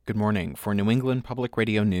Good morning. For New England Public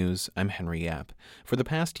Radio News, I'm Henry Yap. For the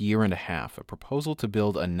past year and a half, a proposal to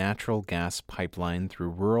build a natural gas pipeline through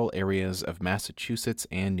rural areas of Massachusetts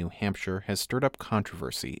and New Hampshire has stirred up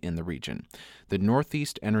controversy in the region. The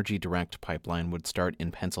Northeast Energy Direct pipeline would start in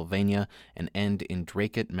Pennsylvania and end in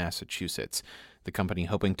Dracut, Massachusetts. The company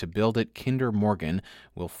hoping to build it, Kinder Morgan,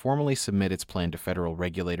 will formally submit its plan to federal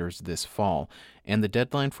regulators this fall, and the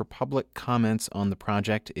deadline for public comments on the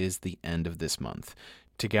project is the end of this month.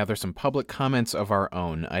 To gather some public comments of our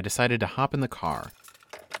own, I decided to hop in the car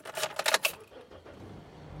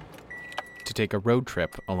to take a road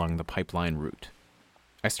trip along the pipeline route.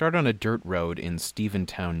 I start on a dirt road in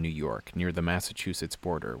Stephentown, New York, near the Massachusetts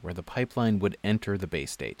border, where the pipeline would enter the Bay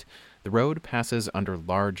State. The road passes under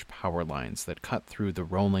large power lines that cut through the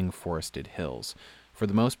rolling forested hills. For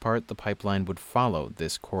the most part, the pipeline would follow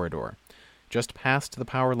this corridor. Just past the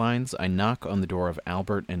power lines, I knock on the door of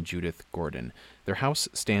Albert and Judith Gordon. Their house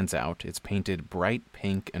stands out. It's painted bright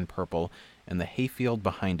pink and purple, and the hayfield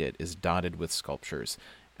behind it is dotted with sculptures.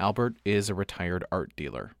 Albert is a retired art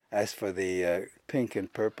dealer. As for the pink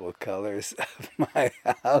and purple colors of my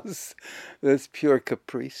house, that's pure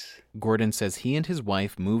caprice. Gordon says he and his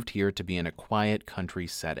wife moved here to be in a quiet country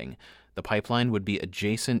setting. The pipeline would be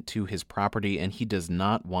adjacent to his property, and he does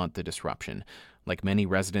not want the disruption. Like many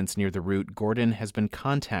residents near the route, Gordon has been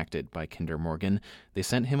contacted by Kinder Morgan. They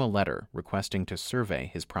sent him a letter requesting to survey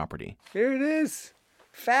his property. Here it is,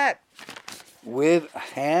 fat, with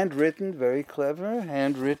handwritten, very clever,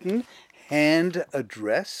 handwritten,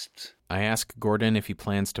 hand-addressed. I ask Gordon if he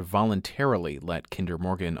plans to voluntarily let Kinder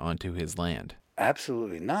Morgan onto his land.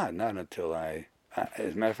 Absolutely not until as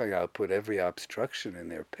a matter of fact, I'll put every obstruction in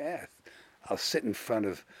their path. I'll sit in front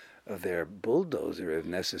of their bulldozer if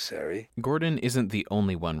necessary. Gordon isn't the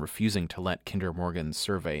only one refusing to let Kinder Morgan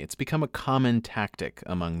survey. It's become a common tactic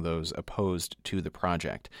among those opposed to the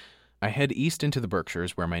project. I head east into the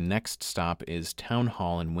Berkshires, where my next stop is Town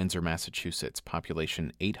Hall in Windsor, Massachusetts,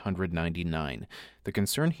 population 899. The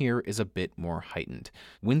concern here is a bit more heightened.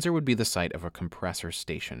 Windsor would be the site of a compressor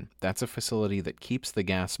station. That's a facility that keeps the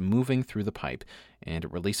gas moving through the pipe, and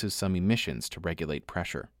it releases some emissions to regulate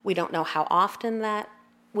pressure. We don't know how often that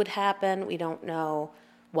would happen. We don't know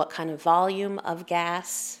what kind of volume of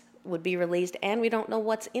gas would be released, and we don't know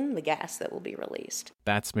what's in the gas that will be released.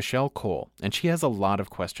 That's Michelle Cole, and she has a lot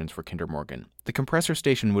of questions for Kinder Morgan. The compressor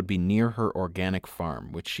station would be near her organic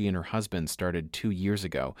farm, which she and her husband started 2 years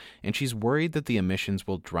ago, and she's worried that the emissions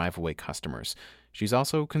will drive away customers. She's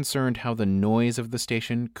also concerned how the noise of the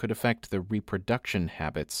station could affect the reproduction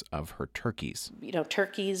habits of her turkeys.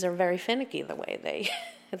 Turkeys are very finicky the way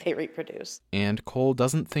they reproduce. And Cole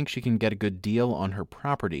doesn't think she can get a good deal on her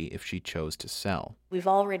property if she chose to sell. We've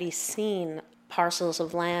already seen parcels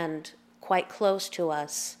of land quite close to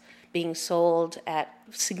us being sold at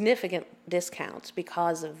significant discounts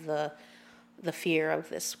because of the fear of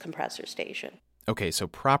this compressor station. Okay, so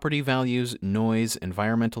property values, noise,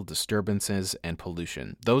 environmental disturbances, and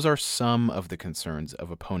pollution. Those are some of the concerns of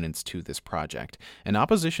opponents to this project, and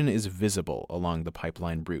opposition is visible along the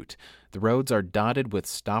pipeline route. The roads are dotted with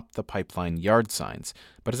Stop the Pipeline yard signs,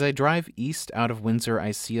 but as I drive east out of Windsor, I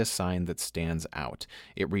see a sign that stands out.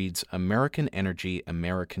 It reads, American Energy,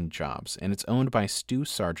 American Jobs, and it's owned by Stu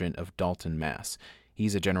Sargent of Dalton, Mass.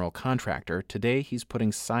 He's a general contractor. Today, he's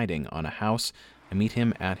putting siding on a house. I meet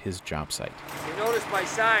him at his job site. You noticed my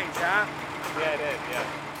signs, huh? Yeah, I did, yeah.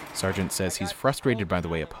 Sargent says he's frustrated by the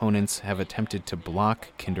way opponents have attempted to block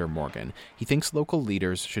Kinder Morgan. He thinks local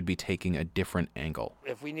leaders should be taking a different angle.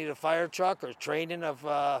 If we need a fire truck or training of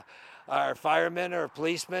our firemen or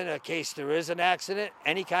policemen in case there is an accident,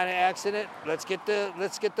 any kind of accident, let's get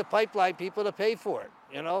the pipeline people to pay for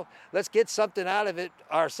it. Let's get something out of it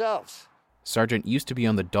ourselves. Sargent used to be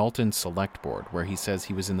on the Dalton Select Board, where he says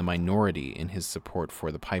he was in the minority in his support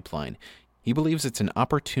for the pipeline. He believes it's an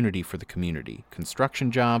opportunity for the community, construction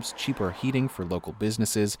jobs, cheaper heating for local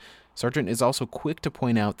businesses. Sargent is also quick to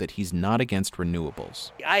point out that he's not against renewables.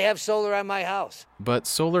 I have solar on my house. But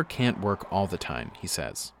solar can't work all the time, he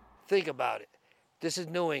says. Think about it. This is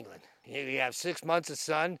New England. You have 6 months of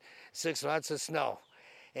sun, 6 months of snow.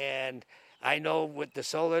 And I know with the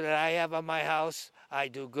solar that I have on my house, I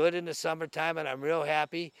do good in the summertime and I'm real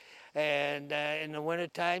happy. And in the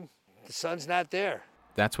wintertime, the sun's not there.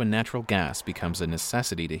 That's when natural gas becomes a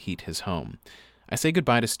necessity to heat his home. I say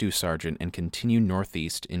goodbye to Stu Sargent and continue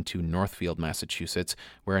northeast into Northfield, Massachusetts,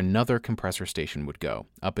 where another compressor station would go,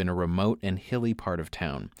 up in a remote and hilly part of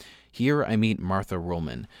town. Here I meet Martha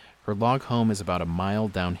Ruhlman. Her log home is about a mile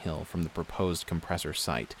downhill from the proposed compressor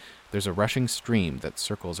site. There's a rushing stream that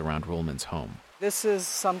circles around Ruhlman's home. This is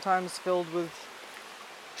sometimes filled with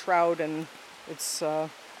trout, and it's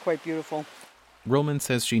quite beautiful. Rillman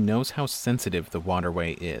says she knows how sensitive the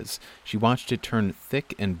waterway is. She watched it turn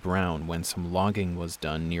thick and brown when some logging was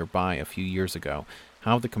done nearby a few years ago.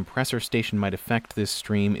 How the compressor station might affect this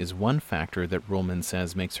stream is one factor that Rillman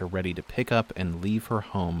says makes her ready to pick up and leave her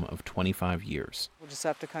home of 25 years. We'll just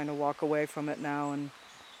have to kind of walk away from it now and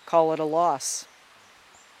call it a loss.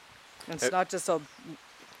 And it's not just a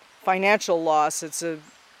financial loss, it's an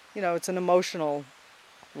emotional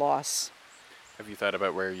loss. Have you thought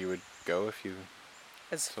about where you would go if you...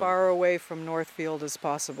 As far away from Northfield as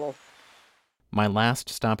possible. My last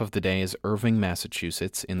stop of the day is Irving,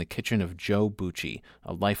 Massachusetts, in the kitchen of Joe Bucci,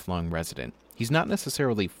 a lifelong resident. He's not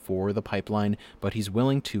necessarily for the pipeline, but he's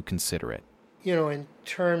willing to consider it. In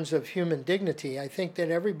terms of human dignity, I think that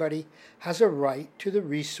everybody has a right to the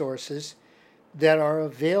resources that are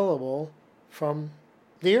available from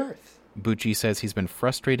the earth. Bucci says he's been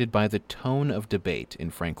frustrated by the tone of debate in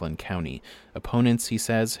Franklin County. Opponents, he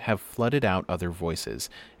says, have flooded out other voices,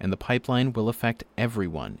 and the pipeline will affect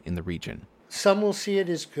everyone in the region. Some will see it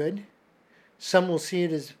as good, some will see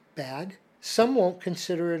it as bad, some won't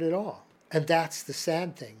consider it at all. And that's the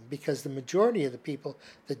sad thing, because the majority of the people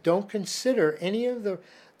that don't consider any of the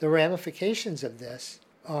ramifications of this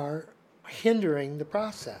are hindering the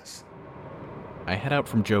process. I head out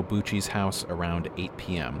from Joe Bucci's house around 8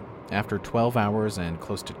 p.m. After 12 hours and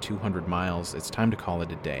close to 200 miles, it's time to call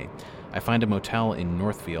it a day. I find a motel in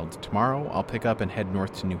Northfield. Tomorrow, I'll pick up and head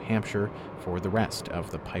north to New Hampshire for the rest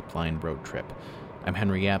of the pipeline road trip. I'm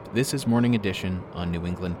Henry Yap. This is Morning Edition on New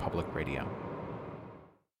England Public Radio.